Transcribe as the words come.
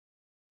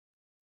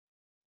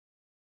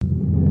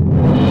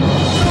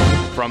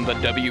From the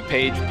W.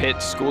 Page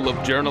Pitt School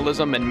of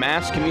Journalism and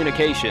Mass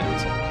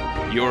Communications,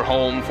 your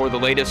home for the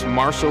latest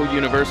Marshall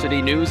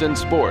University news and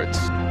sports,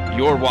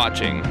 you're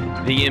watching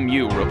the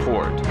MU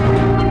Report.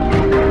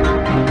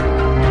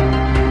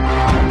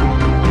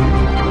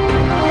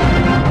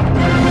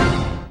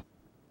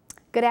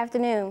 Good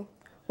afternoon.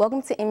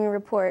 Welcome to MU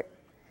Report.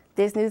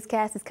 This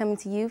newscast is coming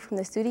to you from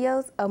the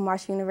studios of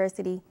Marshall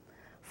University,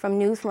 from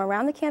news from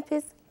around the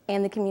campus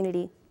and the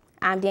community.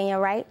 I'm Danielle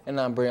Wright. And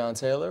I'm Breon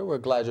Taylor. We're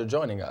glad you're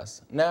joining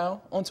us.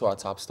 Now, on to our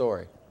top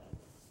story.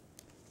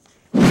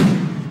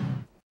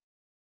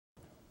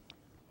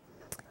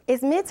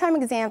 It's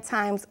midterm exam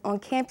times on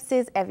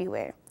campuses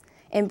everywhere.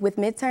 And with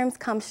midterms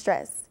comes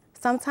stress,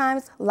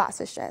 sometimes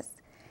lots of stress.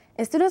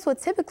 And students will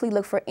typically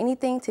look for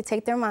anything to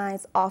take their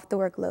minds off the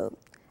workload,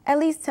 at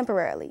least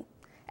temporarily.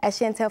 As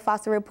Chantel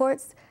Foster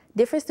reports,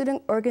 different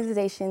student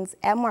organizations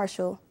at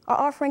Marshall are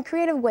offering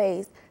creative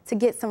ways to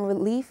get some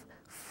relief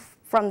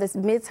from this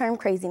midterm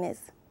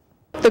craziness.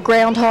 The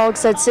groundhog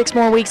said 6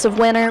 more weeks of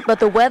winter, but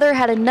the weather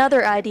had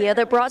another idea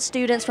that brought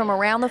students from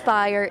around the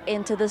fire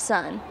into the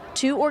sun.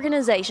 2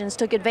 organizations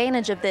took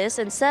advantage of this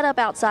and set up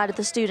outside of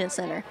the Student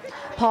Center.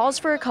 Pause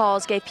for a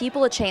Cause gave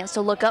people a chance to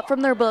look up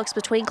from their books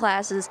between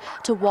classes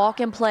to walk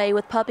and play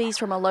with puppies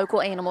from a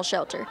local animal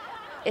shelter.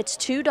 It's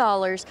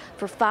 $2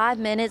 for 5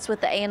 minutes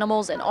with the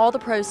animals, and all the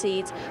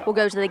proceeds will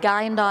go to the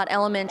Guy and Dot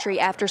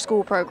Elementary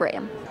after-school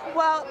program.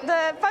 Well,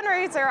 the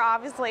fundraiser,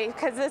 obviously,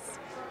 because this,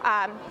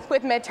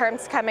 with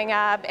midterms coming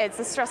up, it's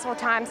a stressful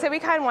time, so we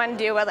kind of want to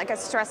do a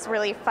stress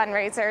relief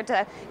fundraiser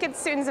to get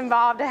students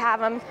involved, to have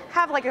them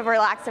have like a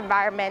relaxed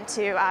environment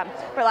to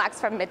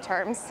relax from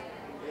midterms.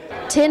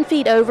 10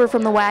 feet over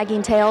from the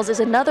wagging tails is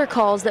another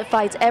cause that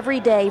fights every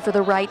day for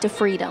the right to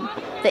freedom.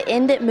 The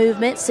End It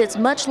movement sits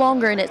much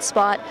longer in its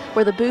spot,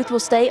 where the booth will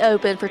stay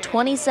open for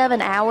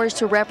 27 hours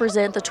to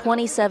represent the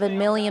 27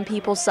 million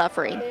people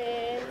suffering.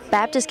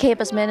 Baptist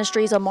Campus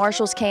Ministries on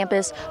Marshall's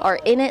campus are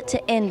in it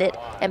to end it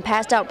and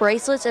passed out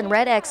bracelets and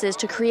red X's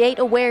to create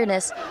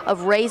awareness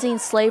of raising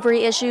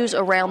slavery issues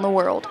around the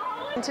world.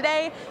 And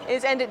today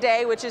is End It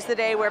Day, which is the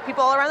day where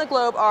people all around the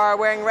globe are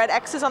wearing red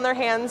X's on their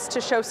hands to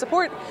show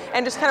support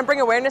and just kind of bring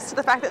awareness to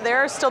the fact that there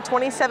are still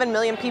 27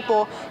 million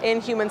people in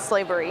human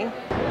slavery.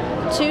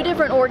 2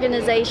 different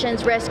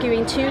organizations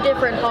rescuing 2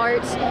 different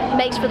hearts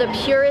makes for the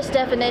purest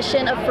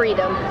definition of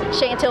freedom.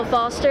 Chantel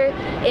Foster,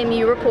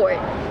 MU Report.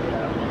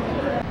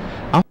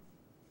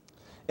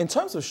 In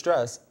terms of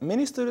stress,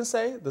 many students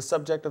say the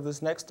subject of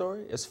this next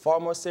story is far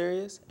more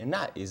serious and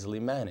not easily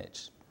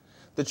managed.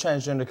 The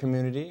transgender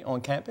community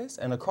on campus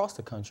and across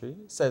the country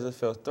says it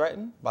feels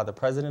threatened by the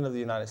President of the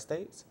United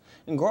States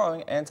and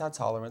growing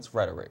anti-tolerance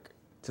rhetoric.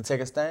 To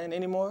take a stand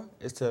anymore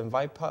is to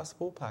invite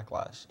possible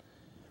backlash.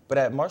 But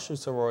at Marshall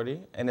Sorority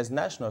and its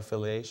national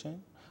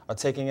affiliation are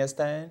taking a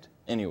stand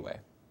anyway.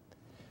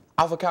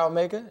 Alpha Chi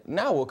Omega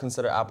now will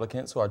consider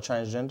applicants who are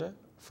transgender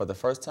for the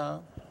first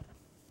time.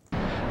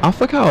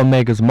 Alpha Chi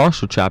Omega's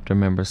Marshall chapter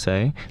members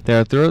say they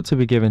are thrilled to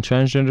be giving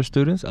transgender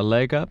students a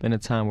leg up in a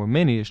time where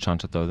many is trying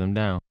to throw them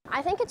down.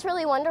 I think it's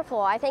really wonderful.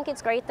 I think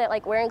it's great that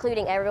we're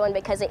including everyone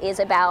because it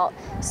is about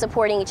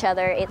supporting each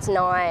other. It's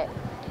not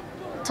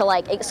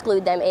to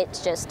exclude them.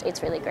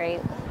 It's really great.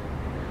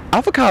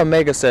 Alpha Chi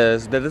Omega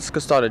says that this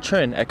could start a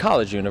trend at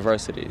college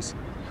universities,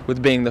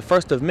 with being the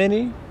first of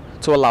many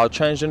to allow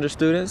transgender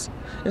students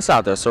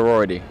inside their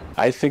sorority.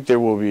 I think there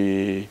will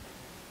be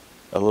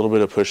a little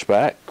bit of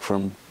pushback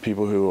from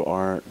people who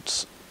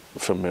aren't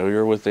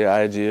familiar with the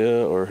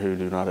idea or who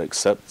do not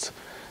accept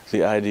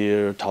the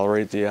idea or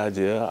tolerate the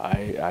idea.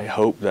 I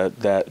hope that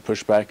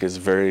pushback is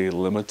very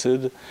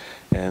limited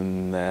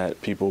and that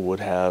people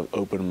would have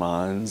open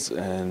minds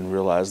and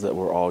realize that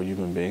we're all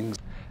human beings.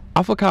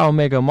 Alpha Chi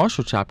Omega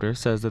Marshall chapter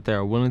says that they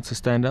are willing to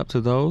stand up to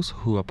those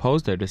who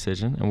oppose their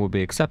decision and will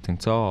be accepting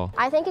to all.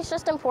 I think it's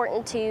just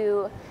important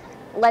to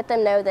let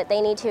them know that they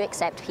need to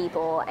accept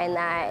people and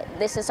that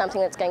this is something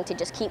that's going to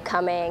just keep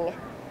coming,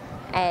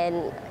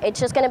 and it's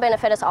just going to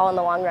benefit us all in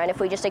the long run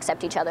if we just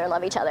accept each other and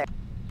love each other.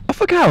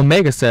 Alpha Chi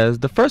Omega says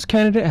the first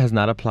candidate has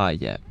not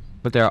applied yet,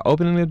 but they are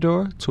opening the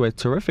door to a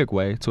terrific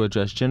way to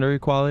address gender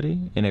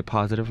equality in a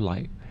positive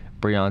light.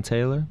 Breon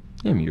Taylor,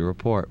 MU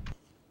Report.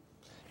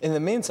 In the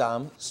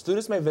meantime,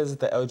 students may visit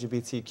the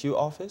LGBTQ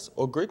office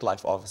or Greek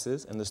life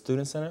offices in the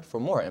Student Center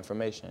for more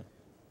information.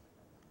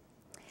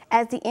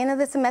 As the end of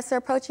the semester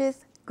approaches,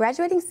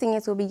 graduating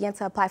seniors will begin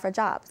to apply for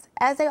jobs,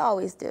 as they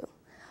always do.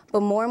 But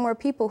more and more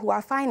people who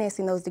are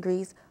financing those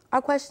degrees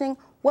are questioning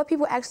what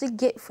people actually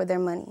get for their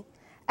money.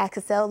 As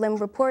Kessyl Lim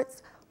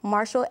reports,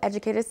 Marshall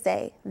educators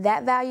say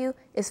that value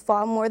is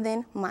far more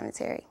than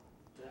monetary.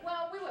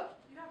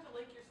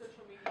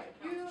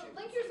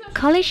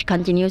 College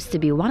continues to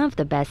be one of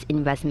the best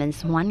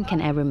investments one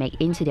can ever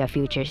make into their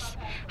futures.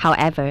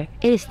 However,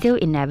 it is still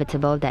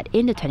inevitable that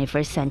in the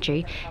 21st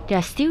century, there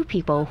are still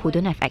people who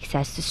don't have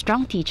access to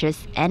strong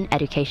teachers and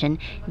education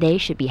they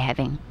should be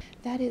having.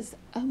 That is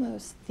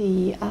almost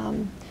the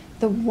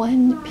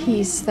one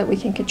piece that we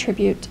can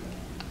contribute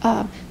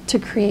to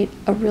create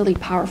a really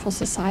powerful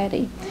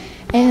society.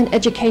 And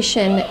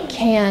education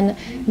can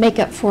make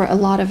up for a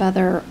lot of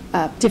other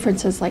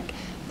differences like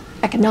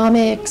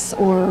economics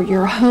or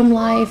your home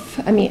life.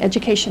 I mean,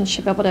 education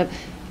should be able to,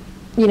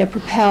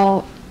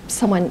 propel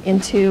someone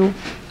into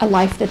a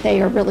life that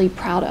they are really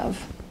proud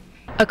of.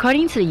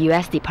 According to the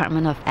U.S.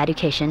 Department of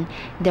Education,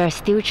 there are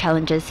still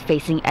challenges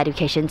facing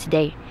education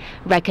today,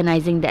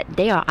 recognizing that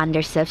they are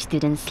underserved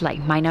students like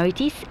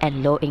minorities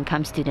and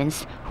low-income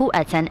students who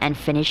attend and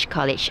finish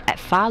college at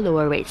far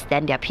lower rates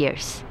than their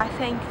peers. I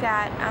think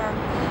that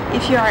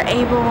if you are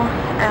able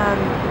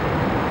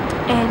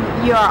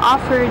and you are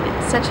offered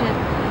such an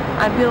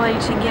ability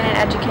to get an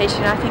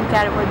education, I think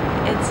that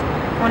it's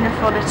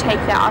wonderful to take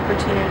that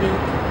opportunity,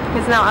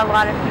 because not a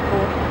lot of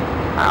people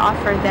are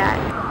offered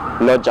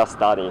that. Not just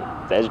study.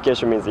 The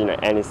education means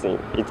anything.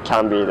 It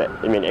can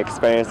be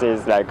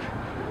experiences like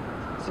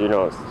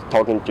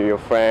talking to your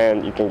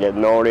friend. You can get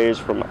knowledge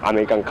from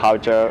American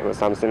culture or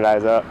something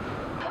like that.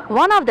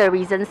 One of the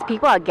reasons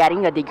people are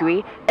getting a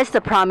degree is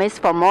the promise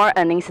for more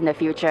earnings in the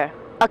future.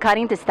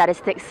 According to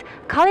statistics,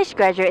 college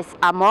graduates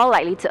are more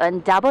likely to earn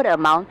double the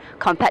amount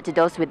compared to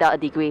those without a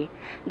degree.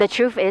 The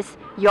truth is,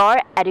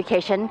 your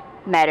education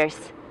matters.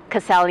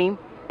 Kessyl Lim,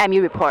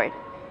 MU Report.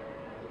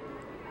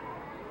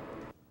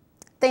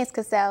 Thanks,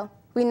 Kessyl.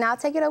 We now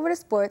take it over to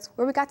sports,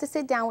 where we got to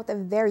sit down with a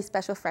very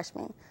special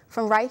freshman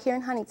from right here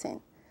in Huntington,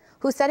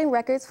 who's setting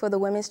records for the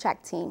women's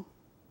track team.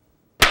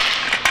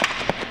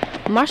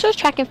 Marshall's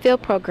track and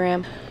field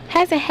program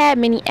hasn't had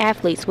many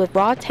athletes with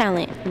raw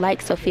talent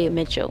like Sophia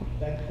Mitchell.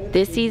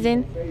 This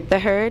season, the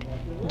herd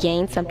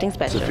gained something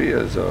special. Sophia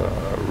is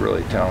a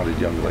really talented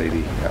young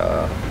lady.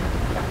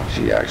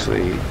 She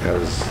actually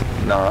has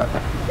not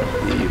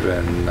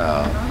even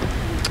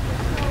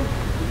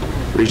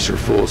reached her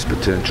fullest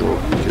potential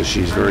because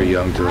she's very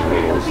young to the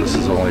hurdles. This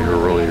is only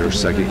her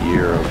second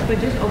year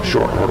of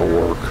short hurdle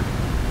work.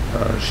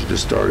 She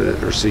just started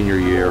her senior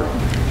year.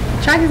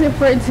 Track is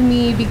important to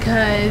me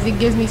because it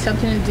gives me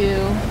something to do.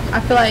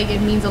 I feel like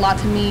it means a lot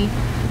to me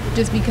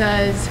just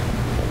because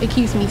it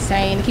keeps me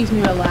sane, it keeps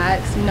me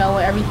relaxed. When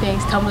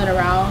everything's tumbling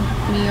around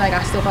me,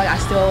 I still feel like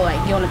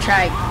I get on the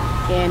track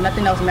and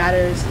nothing else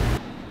matters.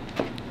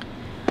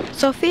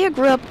 Sophia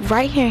grew up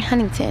right here in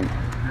Huntington,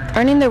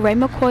 earning the Ray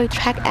McCoy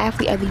Track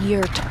Athlete of the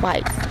Year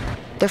twice.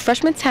 The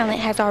freshman talent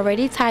has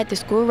already tied the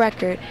school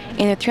record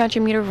in the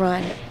 300-meter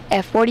run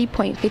at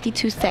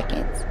 40.52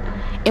 seconds.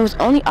 It was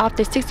only off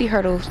the 60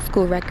 hurdle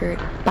school record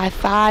by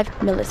 5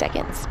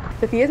 milliseconds.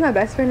 Sophia is my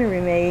best friend and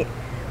roommate.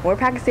 When we're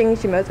practicing,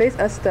 she motivates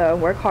us to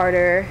work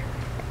harder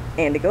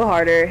and to go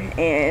harder,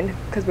 and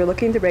because we're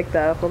looking to break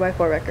the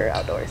 4x4 record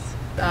outdoors.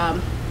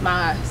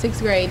 My 6th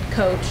grade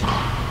coach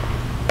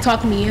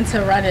talked me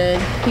into running.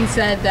 He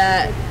said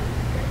that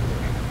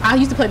I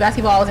used to play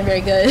basketball, I wasn't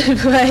very good,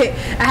 but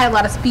I had a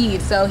lot of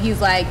speed, so he's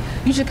like,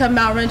 you should come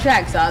out and run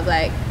track. So I was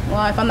like,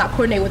 well, if I'm not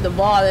coordinated with the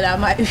ball, then I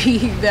might be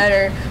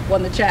better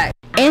on the track.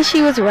 And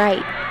she was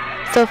right.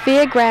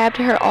 Sophia grabbed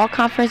her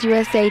All-Conference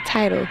USA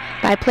title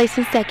by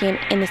placing second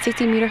in the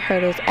 60-meter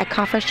hurdles at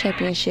conference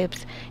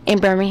championships in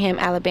Birmingham,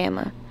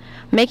 Alabama,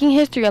 making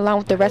history along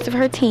with the rest of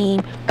her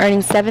team, earning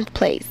 7th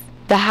place,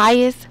 the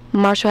highest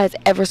Marshall has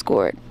ever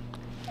scored.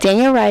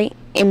 Danielle, Wright,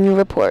 MU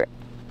Report.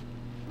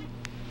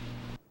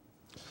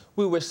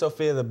 We wish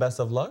Sophia the best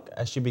of luck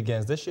as she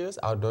begins this year's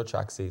outdoor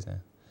track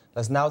season.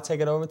 Let's now take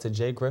it over to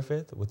Jake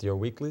Griffith with your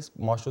weekly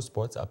Marshall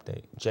Sports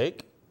Update.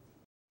 Jake?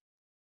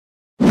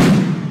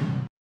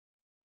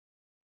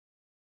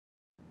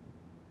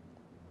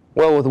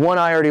 Well, with one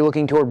eye already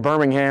looking toward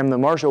Birmingham, the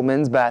Marshall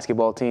men's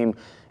basketball team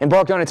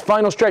embarked on its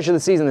final stretch of the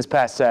season this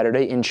past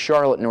Saturday in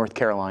Charlotte, North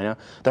Carolina.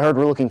 The Herd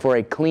were looking for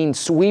a clean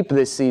sweep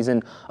this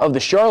season of the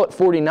Charlotte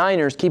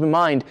 49ers. Keep in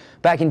mind,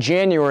 back in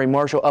January,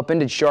 Marshall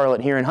upended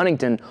Charlotte here in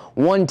Huntington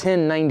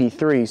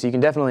 110-93, so you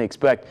can definitely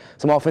expect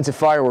some offensive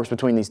fireworks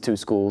between these two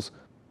schools.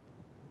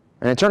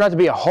 And it turned out to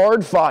be a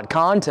hard-fought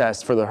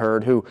contest for the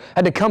Herd, who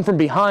had to come from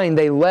behind.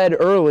 They led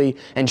early,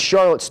 and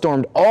Charlotte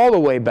stormed all the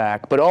way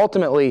back. But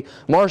ultimately,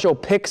 Marshall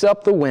picks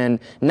up the win,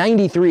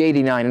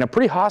 93-89, in a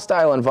pretty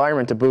hostile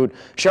environment to boot.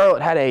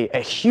 Charlotte had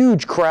a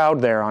huge crowd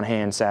there on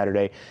hand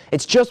Saturday.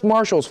 It's just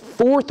Marshall's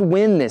 4th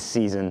win this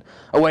season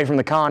away from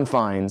the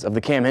confines of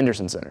the Cam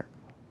Henderson Center.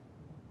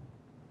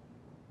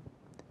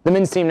 The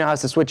men's team now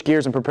has to switch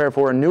gears and prepare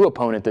for a new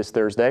opponent this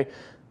Thursday,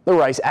 the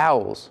Rice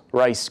Owls.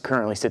 Rice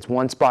currently sits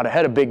one spot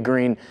ahead of Big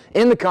Green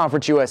in the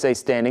Conference USA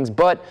standings,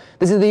 but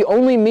this is the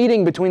only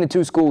meeting between the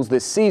two schools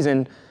this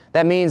season.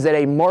 That means that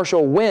a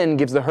Marshall win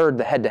gives the Herd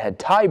the head-to-head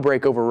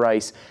tiebreak over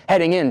Rice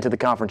heading into the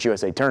Conference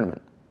USA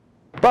tournament.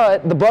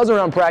 But the buzz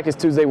around practice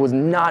Tuesday was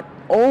not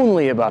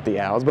only about the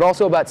Owls, but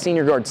also about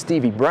senior guard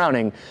Stevie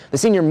Browning. The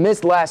senior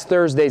missed last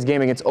Thursday's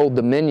game against Old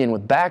Dominion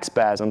with back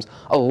spasms,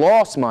 a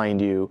loss,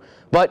 mind you,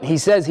 but he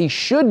says he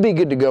should be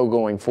good to go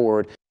going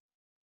forward.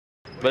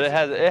 But it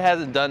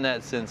hasn't done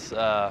that since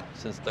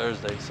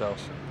Thursday, so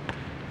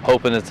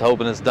hoping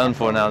it's done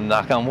for now.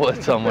 Knock on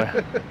wood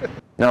somewhere.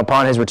 Now,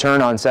 upon his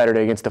return on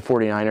Saturday against the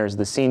 49ers,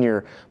 the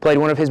senior played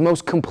one of his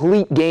most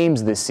complete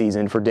games this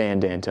season for Dan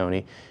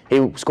D'Antoni.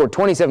 He scored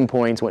 27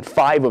 points, went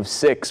 5 of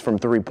 6 from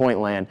three-point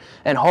land,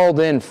 and hauled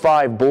in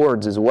 5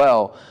 boards as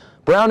well.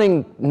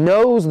 Browning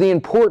knows the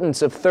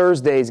importance of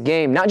Thursday's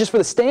game, not just for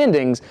the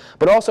standings,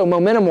 but also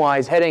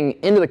momentum-wise heading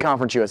into the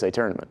Conference USA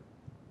tournament.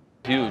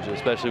 Huge,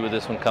 especially with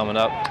this one coming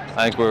up.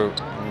 I think we're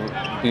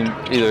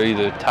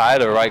either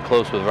tied or right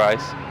close with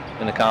Rice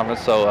in the conference,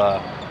 so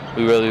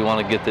we really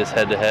want to get this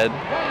head-to-head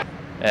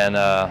and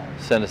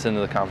send us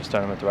into the conference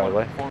tournament the right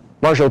way.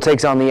 Marshall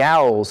takes on the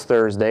Owls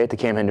Thursday at the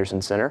Cam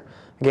Henderson Center.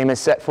 The game is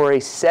set for a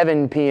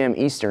 7 p.m.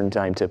 Eastern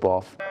time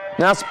tip-off.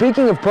 Now,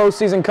 speaking of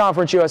postseason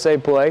Conference USA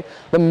play,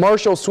 the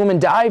Marshall swim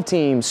and dive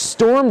team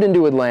stormed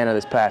into Atlanta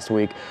this past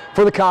week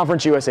for the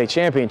Conference USA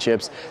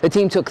Championships. The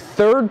team took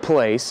 3rd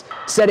place,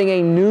 setting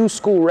a new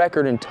school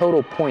record in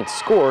total points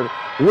scored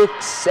with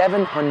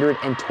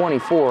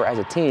 724 as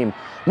a team.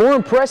 More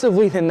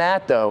impressively than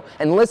that, though,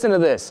 and listen to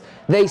this,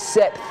 they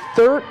set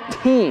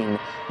 13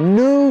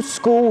 new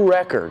school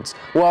records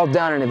while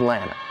down in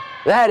Atlanta.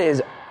 That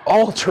is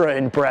ultra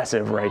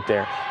impressive right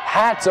there.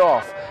 Hats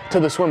off to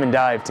the swim and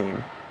dive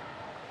team.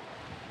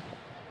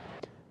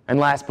 And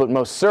last but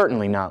most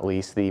certainly not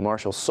least, the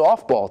Marshall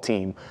softball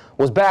team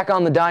was back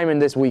on the diamond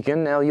this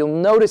weekend. Now, you'll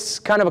notice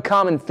kind of a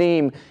common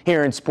theme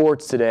here in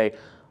sports today.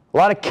 A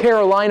lot of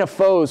Carolina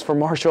foes for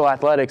Marshall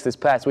athletics this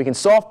past weekend.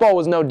 Softball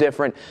was no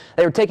different.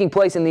 They were taking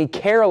place in the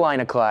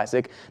Carolina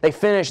Classic. They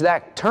finished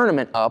that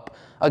tournament up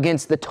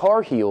against the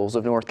Tar Heels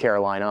of North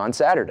Carolina on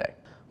Saturday.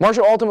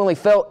 Marshall ultimately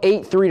fell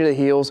 8-3 to the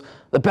Heels.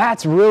 The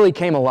bats really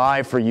came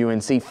alive for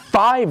UNC.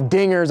 5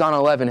 dingers on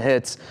 11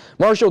 hits.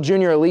 Marshall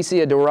junior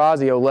Alicia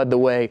D'Orazio led the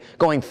way,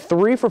 going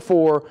 3 for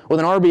 4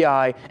 with an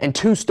RBI and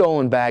 2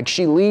 stolen bags.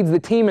 She leads the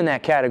team in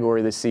that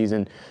category this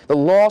season. The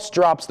loss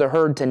drops the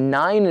Herd to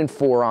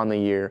 9-4 on the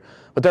year,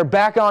 but they're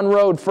back on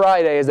road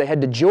Friday as they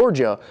head to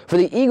Georgia for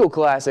the Eagle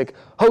Classic,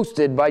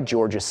 hosted by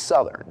Georgia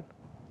Southern.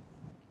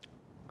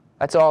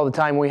 That's all the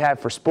time we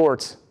have for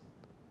sports.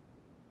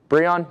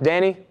 Breon,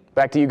 Danny,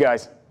 back to you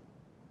guys.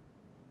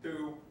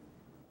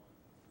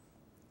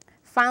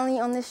 Finally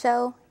on the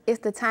show, it's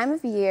the time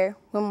of year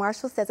when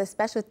Marshall says a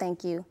special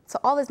thank you to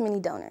all its many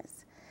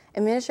donors.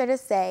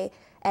 Administrators say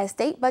as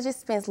state budget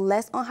spends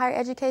less on higher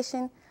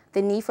education,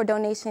 the need for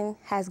donation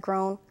has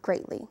grown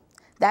greatly.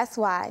 That's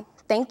why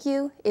thank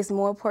you is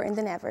more important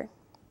than ever.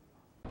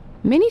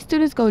 Many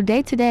students go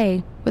day to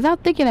day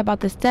without thinking about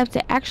the steps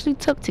they actually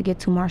took to get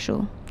to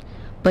Marshall.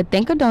 But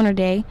Thank a Donor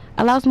Day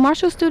allows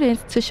Marshall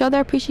students to show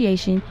their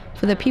appreciation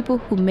for the people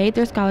who made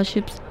their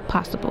scholarships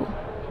possible.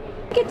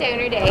 Thank a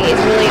Donor Day is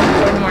really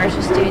important to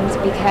Marshall students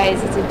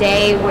because it's a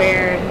day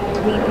where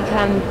we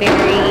become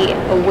very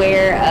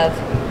aware of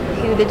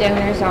who the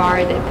donors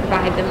are that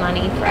provide the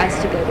money for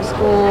us to go to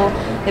school,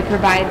 that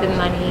provide the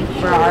money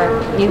for our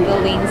new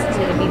buildings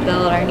to be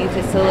built, our new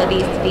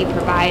facilities to be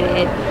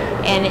provided.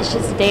 And it's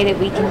just a day that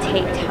we can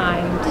take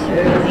time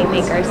to really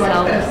make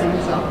ourselves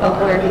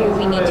aware of who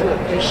we need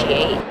to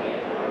appreciate.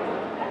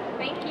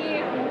 Thank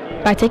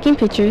you. By taking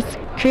pictures,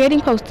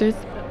 creating posters,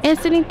 and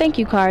sending thank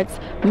you cards,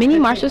 many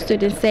Marshall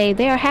students say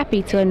they are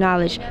happy to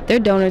acknowledge their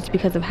donors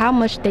because of how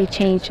much they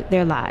changed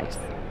their lives.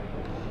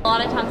 A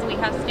lot of times we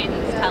have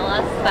students tell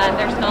us that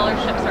their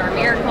scholarships are a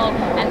miracle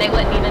and they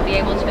wouldn't even be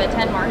able to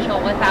attend Marshall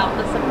without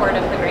the support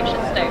of the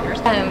gracious donors.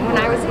 When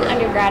I was in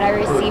undergrad, I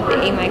received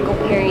a Michael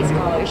Perry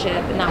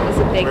scholarship, and that was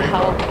a big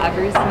help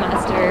every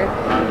semester.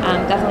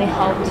 Definitely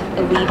helped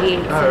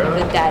alleviate some of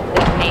the debt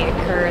that may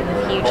occur in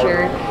the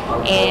future.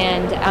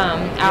 And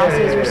I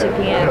also was a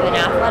recipient of an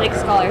athletic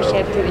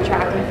scholarship through the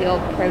track and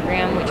field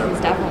program, which was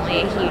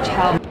definitely a huge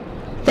help.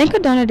 Thank a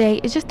Donor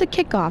Day is just a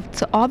kickoff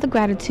to all the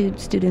gratitude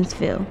students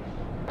feel.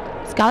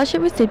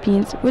 Scholarship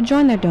recipients will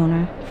join their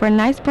donor for a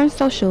nice brunch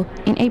social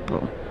in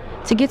April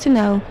to get to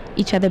know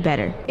each other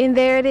better. And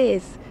there it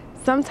is.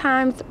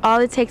 Sometimes all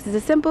it takes is a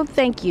simple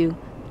thank you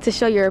to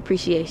show your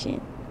appreciation.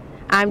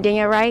 I'm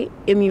Danielle Wright,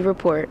 MU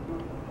Report.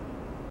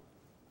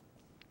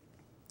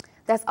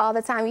 That's all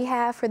the time we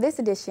have for this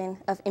edition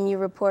of MU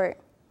Report.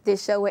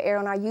 This show will air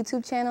on our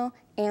YouTube channel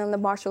and on the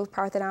Marshall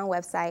Parthenon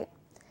website.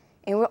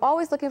 And we're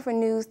always looking for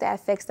news that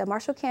affects the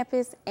Marshall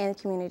campus and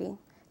community.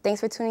 Thanks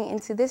for tuning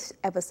into this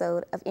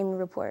episode of MU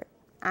Report.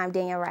 I'm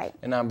Danielle Wright.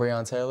 And I'm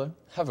Breon Taylor.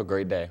 Have a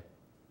great day.